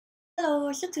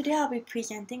Hello, so today I'll be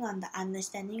presenting on the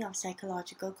understanding of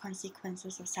psychological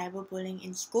consequences of cyberbullying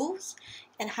in schools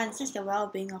enhances the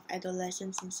well-being of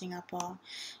adolescents in Singapore.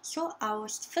 So I'll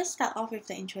first start off with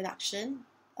the introduction,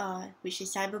 which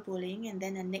is cyberbullying, and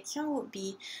then the next one would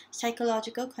be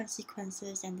psychological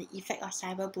consequences and the effect of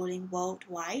cyberbullying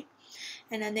worldwide,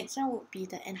 and the next one would be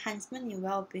the enhancement in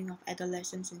well-being of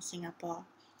adolescents in Singapore.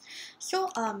 So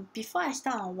before I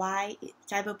start on why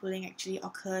cyberbullying actually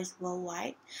occurs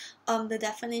worldwide, the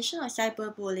definition of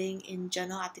cyberbullying in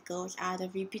journal articles are the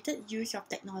repeated use of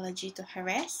technology to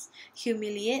harass,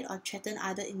 humiliate, or threaten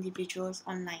other individuals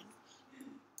online.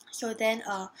 So then,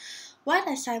 why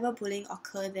does cyberbullying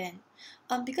occur then?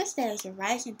 Because there is a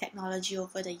rise in technology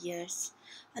over the years,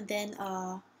 and then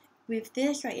with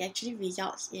this, right, it actually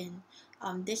results in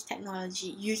this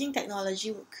technology using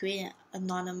technology would create an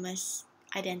anonymous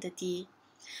identity.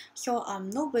 So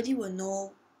nobody will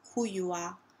know who you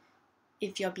are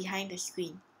if you're behind the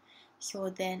screen. So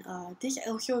then this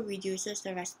also reduces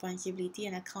the responsibility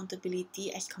and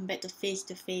accountability as compared to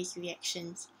face-to-face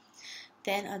reactions.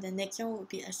 Then the next one would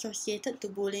be associated to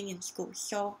bullying in schools.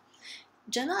 So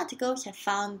journal articles have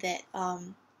found that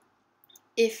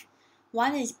if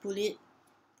one is bullied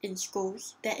in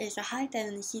schools, there is a high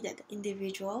tendency that the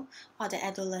individual or the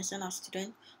adolescent or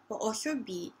student will also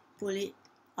be bullied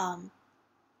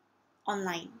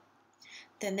online.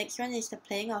 The next one is the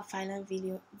playing of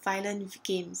violent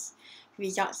games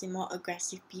results in more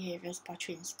aggressive behaviors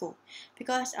portrayed in school,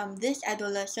 because these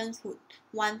adolescents would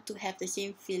want to have the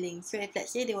same feeling. So if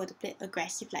let's say they were to play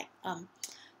aggressive like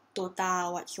Dota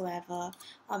or whatsoever,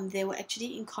 they will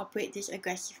actually incorporate this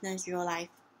aggressiveness in real life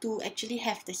to actually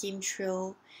have the same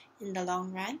thrill in the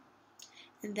long run.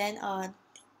 And then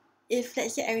if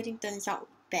let's say everything turns out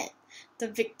bad, the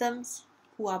victims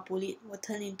who are bullied will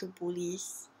turn into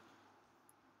bullies.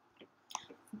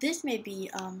 This may be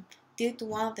due to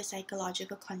one of the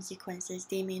psychological consequences.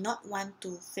 They may not want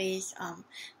to face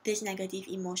these negative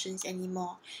emotions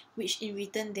anymore, which in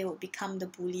return they will become the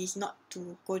bullies, not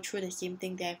to go through the same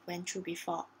thing they have went through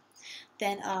before.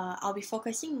 Then I'll be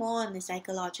focusing more on the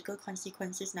psychological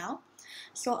consequences now.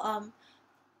 So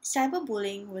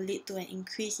cyberbullying will lead to an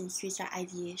increase in suicide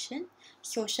ideation,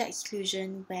 social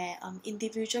exclusion, where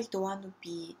individuals don't want to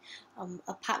be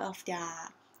a part of their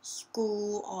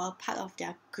school or a part of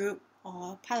their group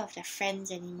or a part of their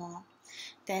friends anymore.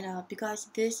 Then because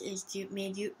this is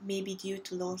may be due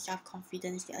to low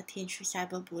self-confidence they attain through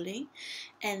cyberbullying,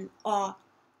 and or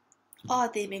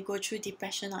they may go through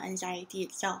depression or anxiety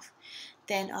itself.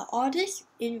 Then all this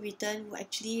in return will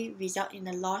actually result in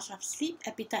the loss of sleep,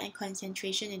 appetite, and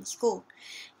concentration in school.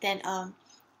 Then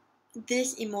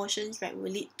these emotions, right,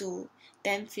 will lead to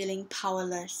them feeling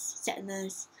powerless,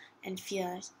 sadness, and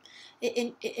fears.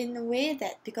 In a way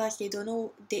that because they don't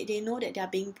know, they know that they are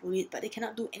being bullied, but they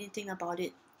cannot do anything about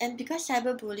it. And because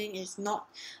cyberbullying is not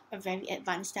a very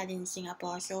advanced study in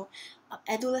Singapore, so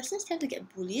adolescents tend to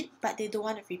get bullied, but they don't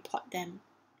want to report them.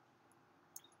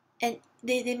 And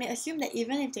they may assume that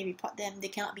even if they report them, they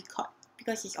cannot be caught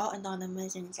because it's all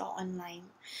anonymous and it's all online.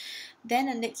 Then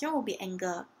the next one will be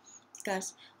anger,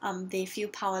 because they feel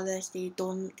powerless, they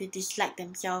dislike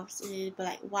themselves, but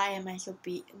like, why am I so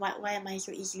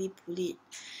easily bullied?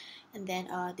 And then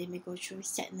they may go through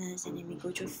sadness and they may go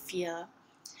through fear.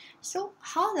 So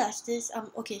how does this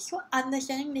so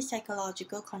understanding the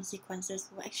psychological consequences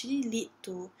will actually lead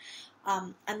to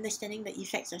understanding the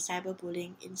effects of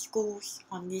cyberbullying in schools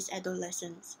on these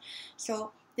adolescents.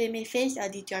 So they may face a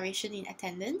deterioration in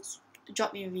attendance,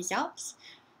 drop in results,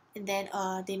 and then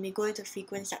they may go into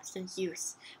frequent substance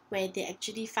use, where they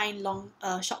actually find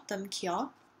short-term cure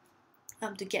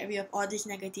to get rid of all these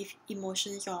negative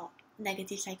emotions or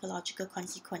negative psychological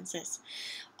consequences.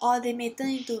 Or they may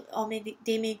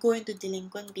they may go into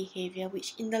delinquent behavior,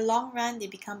 which in the long run they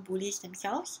become bullies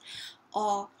themselves,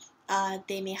 or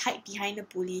they may hide behind the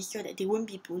bullies so that they won't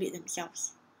be bullied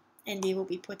themselves and they will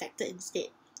be protected instead.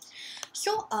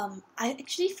 So I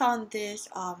actually found this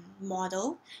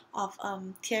model of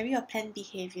theory of planned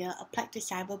behavior applied to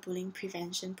cyberbullying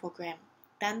prevention program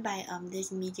done by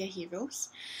these media heroes.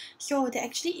 So they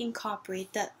actually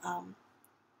incorporated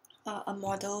a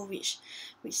model which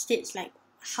states like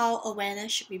how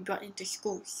awareness should be brought into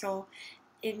schools. So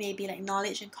it may be like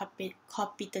knowledge and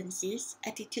competencies,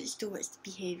 attitudes towards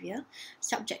behavior,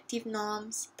 subjective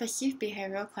norms, perceived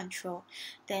behavioral control.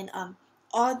 Then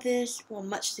all this will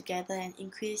merge together and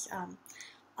increase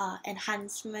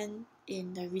enhancement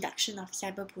in the reduction of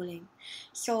cyberbullying.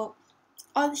 So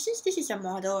since this is a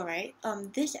model, right,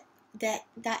 there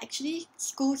are actually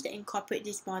schools that incorporate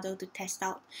this model to test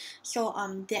out. So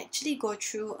they actually go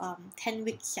through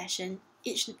 10-week session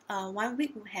each 1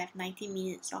 week will have 90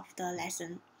 minutes of the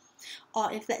lesson.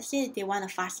 Or if let's say they want a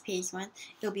fast-paced one,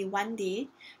 it'll be 1 day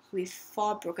with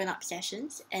 4 broken up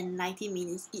sessions and 90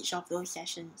 minutes each of those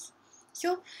sessions.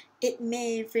 So it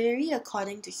may vary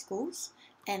according to schools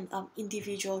and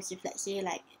individuals. If let's say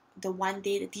like the 1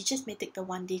 day, the teachers may take the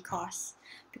 1 day course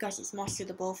because it's more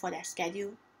suitable for their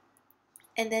schedule.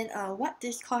 And then what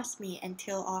this course may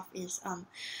entail of is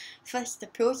first, the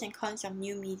pros and cons of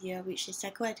new media, which is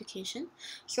psychoeducation.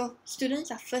 So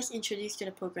students are first introduced to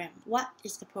the program. What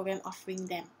is the program offering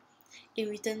them in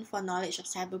return for knowledge of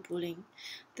cyberbullying?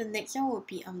 The next one will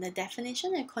be the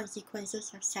definition and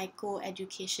consequences of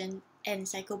psychoeducation and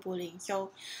cyberbullying.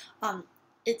 So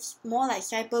it's more like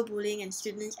cyberbullying and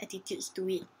students' attitudes to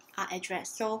it are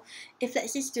addressed. So if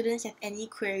let's say students have any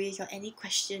queries or any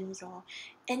questions or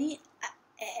any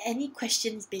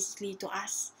questions basically to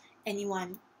ask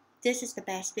anyone, this is the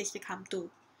best place to come to.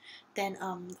 Then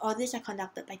all these are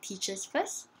conducted by teachers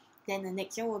first. Then the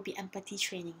next one will be empathy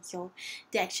training. So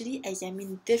they actually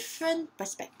examine different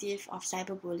perspectives of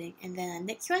cyberbullying. And then the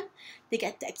next one, they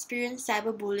get to experience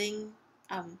cyberbullying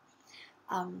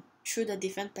through the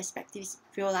different perspectives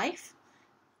real life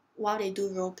while they do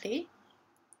role play.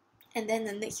 And then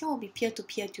the next one will be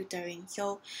peer-to-peer tutoring.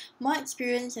 So more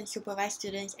experienced and supervised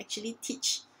students actually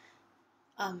teach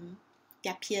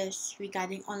their peers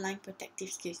regarding online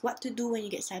protective skills, what to do when you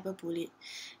get cyberbullied.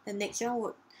 The next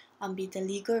one would be the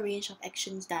legal range of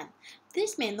actions done.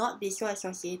 This may not be so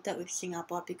associated with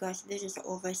Singapore because this is an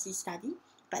overseas study,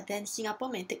 but then Singapore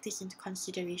may take this into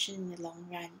consideration in the long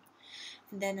run.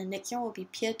 And then the next one will be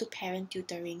peer-to-parent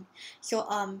tutoring. So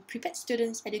prepared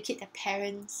students educate their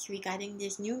parents regarding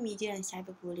this new media and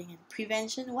cyberbullying and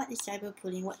prevention. What is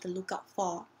cyberbullying? What to look out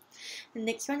for? The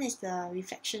next one is the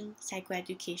reflection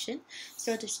psychoeducation.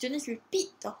 So the students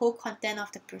repeat the whole content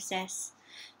of the process.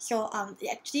 So it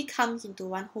actually comes into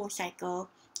one whole cycle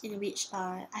in which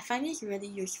I find this really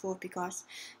useful because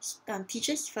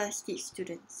teachers first teach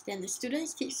students, then the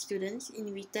students teach students.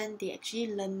 In return, they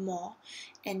actually learn more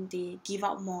and they give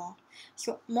out more.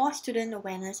 So more student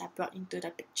awareness are brought into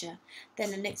the picture. Then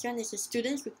the next one is the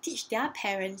students will teach their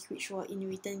parents, which will in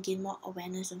return gain more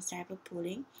awareness on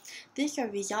cyberbullying. This will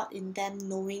result in them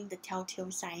knowing the telltale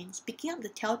signs, picking up the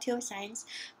telltale signs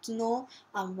to know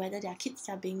whether their kids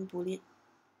are being bullied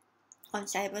on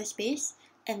cyberspace,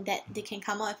 and that they can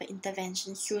come out with an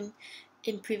intervention soon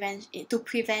to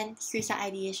prevent suicide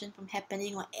ideation from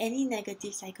happening or any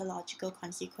negative psychological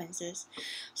consequences.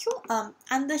 So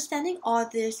understanding all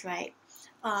this, right,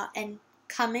 and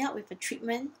coming up with a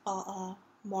treatment or a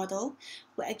model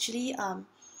will actually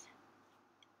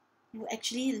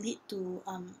lead to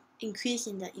increase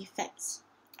in the effects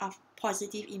of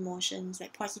positive emotions,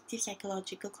 like positive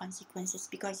psychological consequences,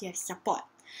 because you have support.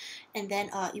 And then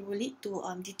it will lead to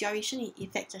deterioration in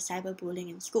effects of cyberbullying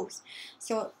in schools.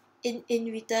 So in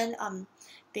return,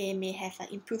 they may have an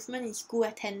improvement in school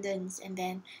attendance, and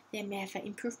then they may have an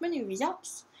improvement in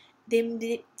results.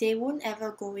 They won't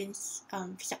ever go in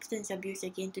substance abuse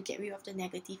again to get rid of the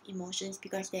negative emotions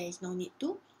because there is no need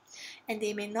to, and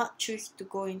they may not choose to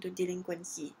go into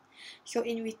delinquency. So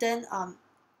in return,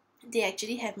 they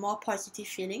actually have more positive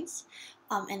feelings,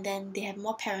 and then they have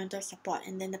more parental support,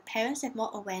 and then the parents have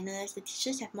more awareness, the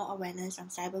teachers have more awareness on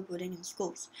cyberbullying in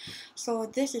schools. So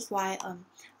this is why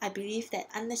I believe that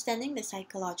understanding the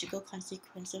psychological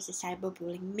consequences of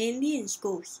cyberbullying, mainly in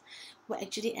schools, will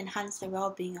actually enhance the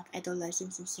well-being of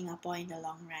adolescents in Singapore in the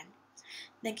long run.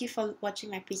 Thank you for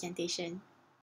watching my presentation.